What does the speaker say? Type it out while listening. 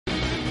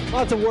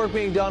Lots of work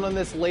being done on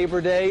this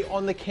Labor Day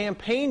on the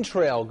campaign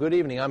trail. Good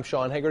evening. I'm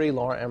Sean Hegarty.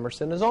 Laura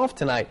Emerson is off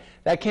tonight.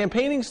 That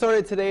campaigning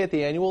started today at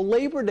the annual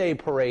Labor Day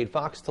parade.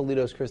 Fox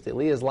Toledo's Kristi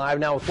Leigh is live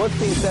now with what's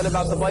being said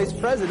about the vice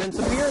president's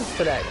appearance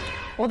today.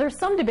 Well, there's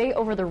some debate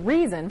over the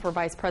reason for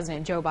Vice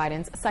President Joe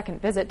Biden's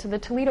second visit to the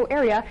Toledo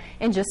area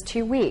in just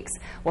 2 weeks.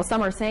 While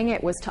some are saying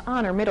it was to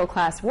honor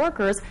middle-class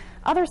workers,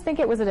 others think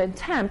it was an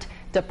attempt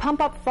to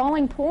pump up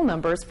falling poll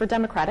numbers for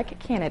Democratic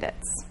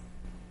candidates.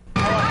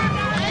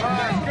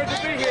 Good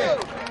to be here.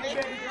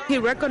 He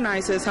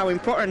recognizes how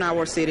important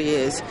our city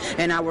is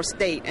and our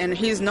state, and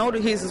he's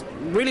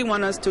really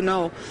want us to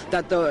know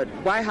that the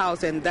White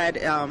House and that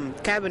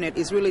cabinet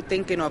is really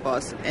thinking of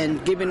us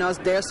and giving us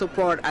their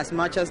support as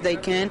much as they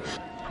can.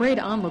 Parade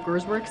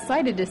onlookers were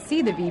excited to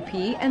see the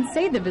VP and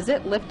say the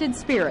visit lifted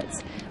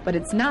spirits. But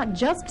it's not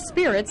just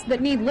spirits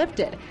that need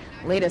lifted.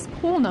 Latest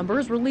poll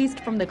numbers released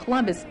from the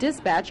Columbus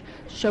Dispatch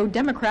show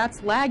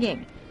Democrats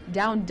lagging,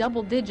 down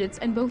double digits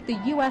in both the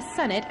U.S.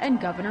 Senate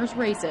and governor's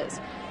races.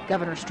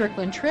 Governor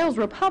Strickland trails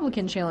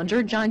Republican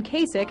challenger John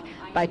Kasich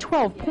by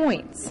 12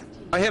 points.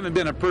 I haven't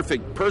been a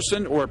perfect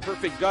person or a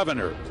perfect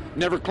governor,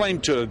 never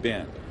claimed to have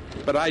been.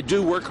 But I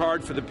do work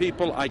hard for the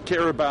people. I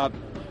care about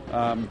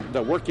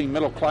the working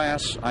middle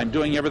class. I'm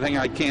doing everything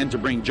I can to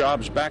bring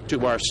jobs back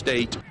to our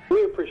state.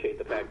 We appreciate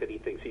the fact that he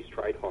thinks he's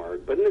tried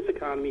hard, but in this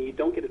economy, you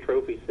don't get a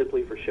trophy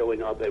simply for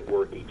showing up at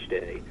work each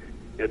day.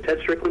 You know, Ted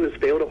Strickland has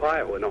failed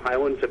Ohio, and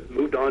Ohioans have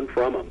moved on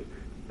from him.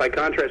 By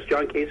contrast,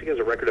 John Kasich has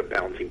a record of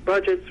balancing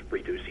budgets,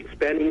 reducing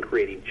spending,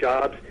 creating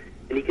jobs,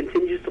 and he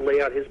continues to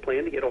lay out his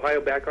plan to get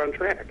Ohio back on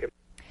track.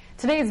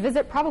 Today's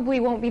visit probably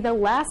won't be the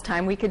last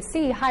time we could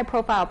see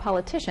high-profile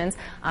politicians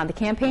on the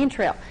campaign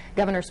trail.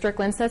 Governor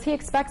Strickland says he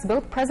expects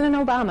both President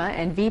Obama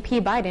and VP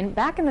Biden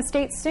back in the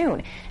state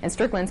soon. And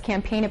Strickland's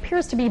campaign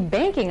appears to be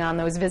banking on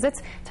those visits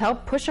to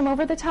help push him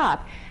over the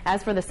top.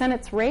 As for the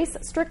Senate's race,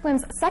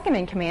 Strickland's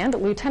second-in-command,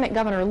 Lieutenant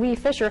Governor Leigh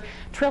Fisher,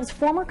 trails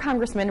former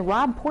Congressman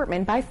Rob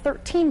Portman by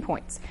 13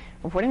 points.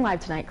 Reporting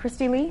live tonight,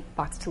 Kristi Leigh,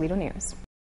 Fox Toledo News.